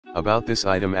About this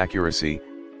item: accuracy,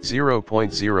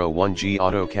 0.01G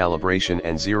auto calibration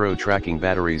and 0 tracking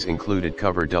batteries included.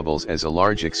 Cover doubles as a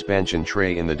large expansion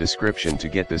tray in the description to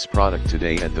get this product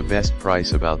today at the best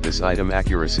price. About this item: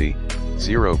 accuracy,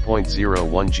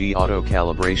 0.01G auto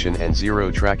calibration and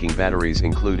 0 tracking batteries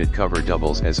included. Cover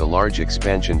doubles as a large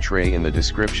expansion tray in the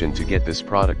description to get this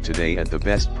product today at the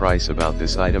best price. About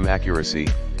this item: accuracy,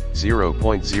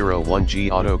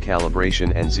 0.01G auto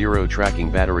calibration and 0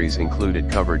 tracking batteries included.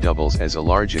 Cover doubles as a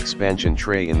large expansion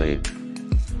tray in the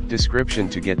description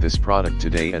to get this product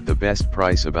today at the best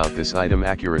price. About this item: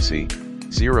 accuracy,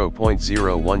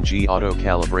 0.01G auto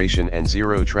calibration and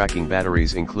 0 tracking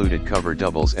batteries included. Cover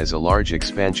doubles as a large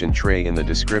expansion tray in the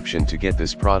description to get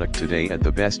this product today at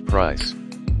the best price.